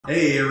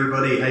Hey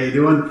everybody, how you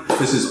doing?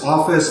 This is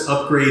office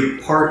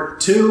upgrade part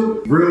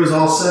 2. Room is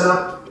all set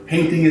up,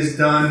 painting is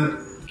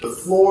done, the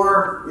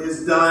floor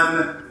is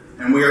done,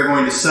 and we are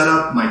going to set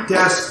up my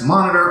desk,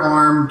 monitor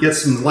arm, get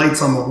some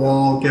lights on the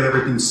wall, get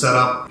everything set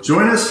up.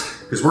 Join us,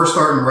 because we're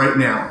starting right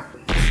now.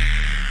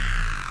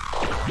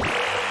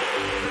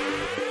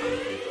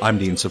 I'm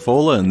Dean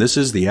Cifola, and this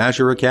is the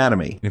Azure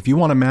Academy. If you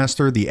want to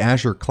master the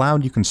Azure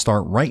cloud, you can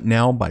start right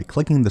now by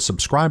clicking the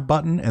subscribe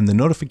button and the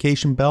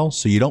notification bell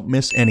so you don't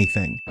miss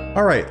anything.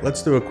 All right,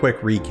 let's do a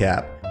quick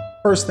recap.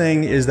 First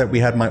thing is that we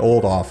had my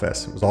old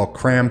office. It was all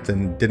cramped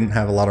and didn't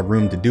have a lot of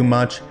room to do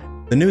much.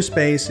 The new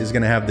space is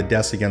going to have the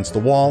desk against the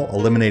wall,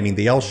 eliminating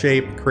the L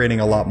shape,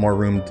 creating a lot more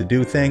room to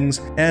do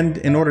things. And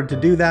in order to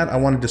do that, I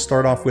wanted to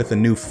start off with a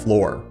new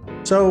floor.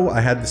 So I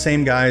had the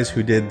same guys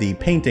who did the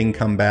painting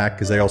come back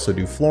because they also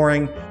do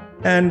flooring.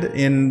 And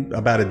in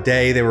about a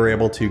day, they were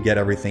able to get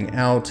everything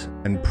out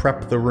and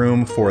prep the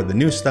room for the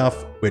new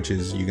stuff, which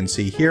is, you can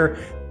see here,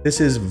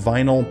 this is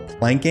vinyl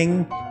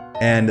planking.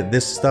 And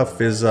this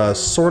stuff is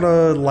sort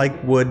of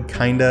like wood,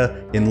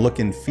 kinda in look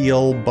and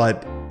feel,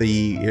 but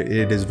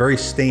it is very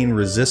stain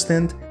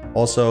resistant.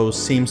 Also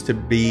seems to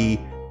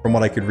be, from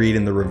what I could read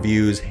in the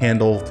reviews,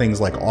 handle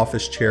things like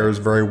office chairs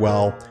very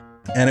well.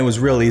 And it was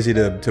real easy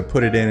to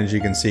put it in, as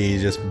you can see, you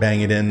just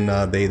bang it in,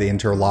 they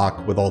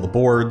interlock with all the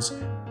boards.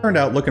 Turned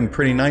out looking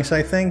pretty nice,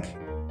 I think.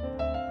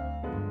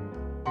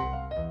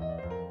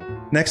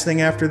 Next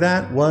thing after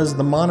that was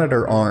the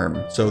monitor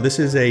arm. So this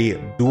is a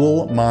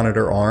dual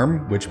monitor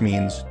arm, which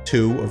means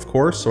 2, of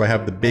course. So I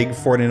have the big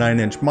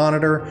 49-inch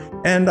monitor,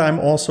 and I'm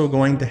also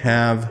going to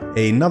have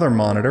another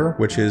monitor,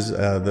 which is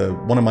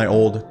one of my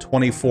old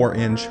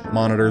 24-inch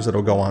monitors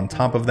that'll go on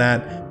top of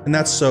that. And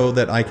that's so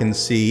that I can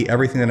see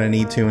everything that I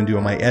need to and do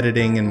my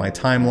editing and my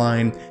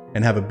timeline,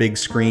 and have a big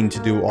screen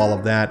to do all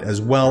of that, as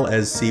well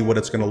as see what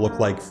it's going to look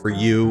like for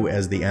you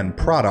as the end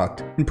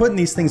product. And putting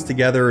these things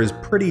together is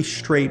pretty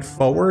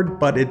straightforward,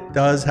 but it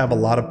does have a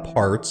lot of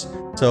parts.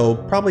 So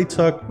probably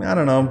took, I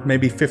don't know,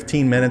 maybe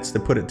 15 minutes to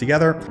put it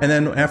together. And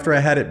then after I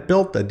had it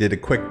built, I did a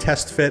quick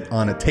test fit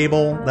on a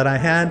table that I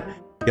had,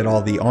 get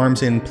all the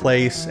arms in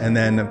place, and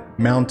then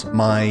mount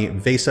my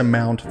VESA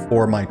mount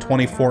for my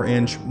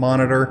 24-inch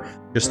monitor,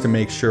 just to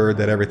make sure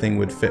that everything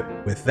would fit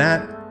with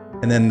that.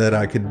 And then that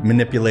I could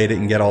manipulate it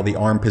and get all the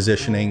arm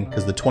positioning,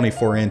 because the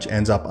 24-inch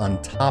ends up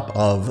on top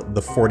of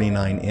the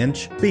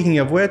 49-inch. Speaking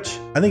of which,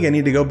 I think I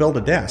need to go build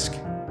a desk.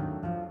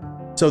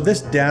 So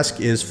this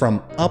desk is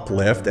from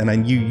Uplift,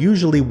 and you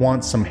usually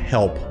want some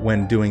help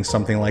when doing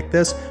something like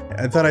this.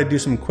 I thought I'd do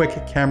some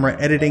quick camera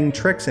editing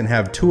tricks and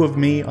have 2 of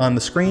me on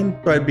the screen.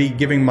 So I'd be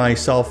giving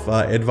myself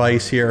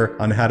advice here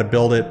on how to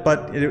build it,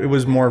 but it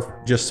was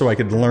more just so I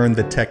could learn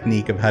the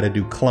technique of how to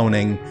do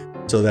cloning,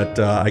 so that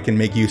I can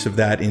make use of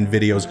that in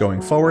videos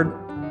going forward.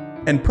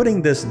 And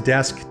putting this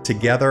desk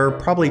together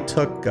probably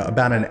took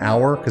about an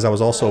hour, because I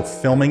was also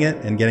filming it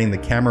and getting the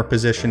camera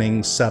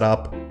positioning set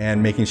up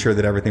and making sure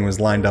that everything was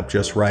lined up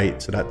just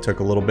right. So that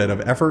took a little bit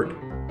of effort.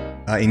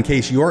 In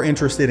case you're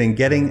interested in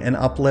getting an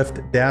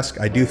Uplift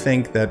desk, I do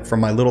think that from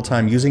my little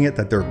time using it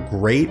that they're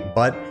great,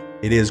 but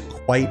it is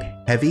quite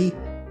heavy.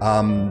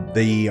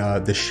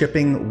 The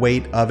shipping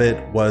weight of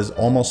it was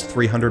almost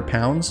 300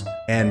 pounds.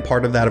 And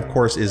part of that, of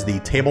course, is the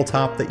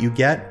tabletop that you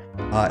get,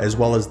 as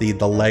well as the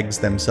legs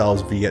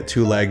themselves. If you get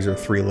 2 legs or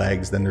 3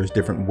 legs, then there's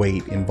different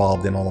weight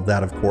involved in all of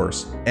that, of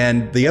course.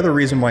 And the other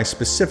reason why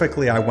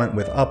specifically I went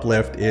with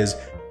Uplift is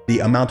the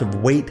amount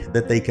of weight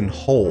that they can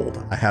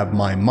hold. I have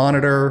my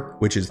monitor,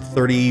 which is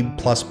 30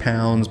 plus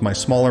pounds, my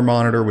smaller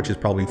monitor, which is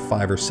probably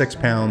 5 or 6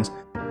 pounds,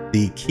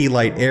 the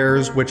Keylight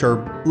Airs, which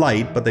are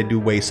light, but they do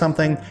weigh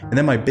something, and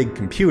then my big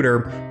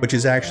computer, which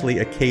is actually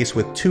a case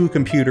with 2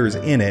 computers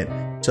in it.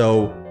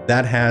 So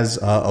that has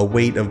a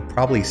weight of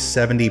probably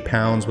 70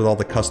 pounds with all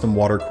the custom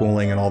water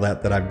cooling and all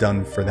that I've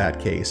done for that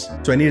case.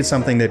 So I needed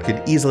something that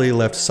could easily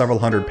lift several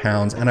hundred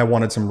pounds, and I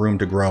wanted some room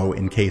to grow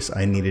in case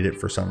I needed it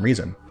for some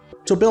reason.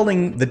 So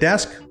building the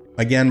desk,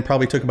 again,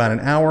 probably took about an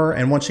hour,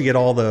 and once you get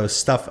all the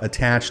stuff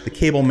attached, the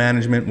cable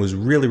management was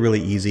really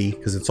easy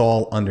because it's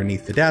all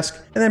underneath the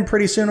desk. And then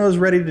pretty soon I was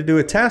ready to do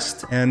a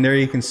test, and there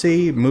you can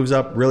see it moves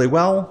up really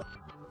well.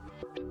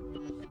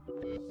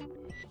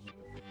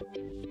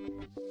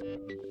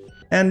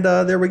 And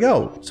there we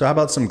go. So how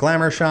about some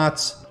glamour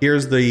shots?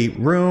 Here's the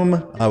room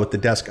with the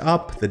desk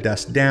up, the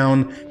desk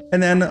down,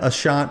 and then a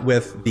shot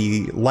with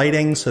the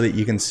lighting so that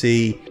you can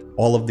see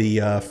all of the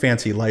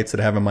fancy lights that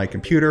I have on my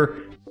computer.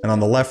 And on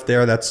the left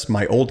there, that's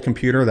my old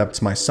computer.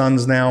 That's my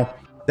son's now.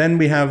 Then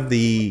we have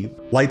the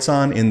lights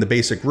on in the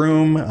basic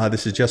room.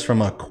 This is just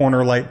from a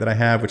corner light that I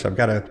have, which I've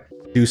got to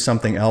do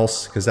something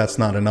else because that's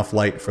not enough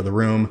light for the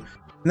room.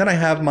 And then I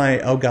have my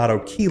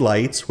Elgato key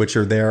lights, which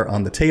are there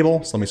on the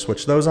table. So let me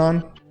switch those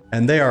on.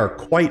 And they are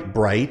quite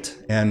bright.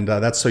 And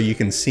that's so you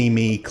can see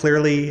me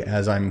clearly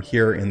as I'm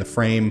here in the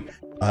frame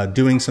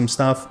doing some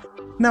stuff.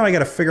 Now I got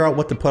to figure out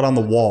what to put on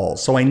the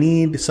walls. So I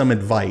need some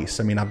advice.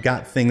 I mean, I've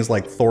got things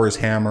like Thor's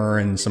hammer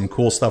and some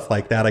cool stuff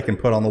like that I can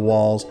put on the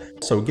walls.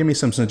 So give me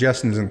some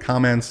suggestions and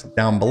comments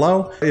down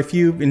below. If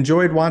you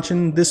enjoyed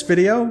watching this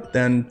video,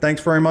 then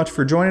thanks very much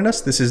for joining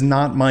us. This is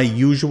not my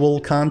usual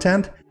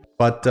content,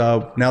 but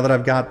now that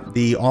I've got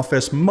the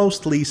office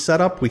mostly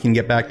set up, we can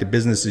get back to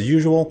business as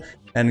usual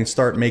and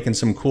start making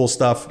some cool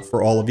stuff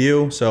for all of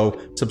you.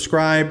 So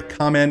subscribe,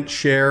 comment,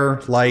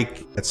 share,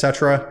 like,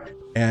 etc.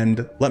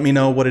 And let me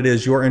know what it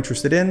is you're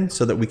interested in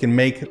so that we can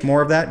make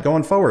more of that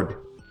going forward.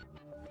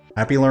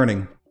 Happy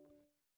learning.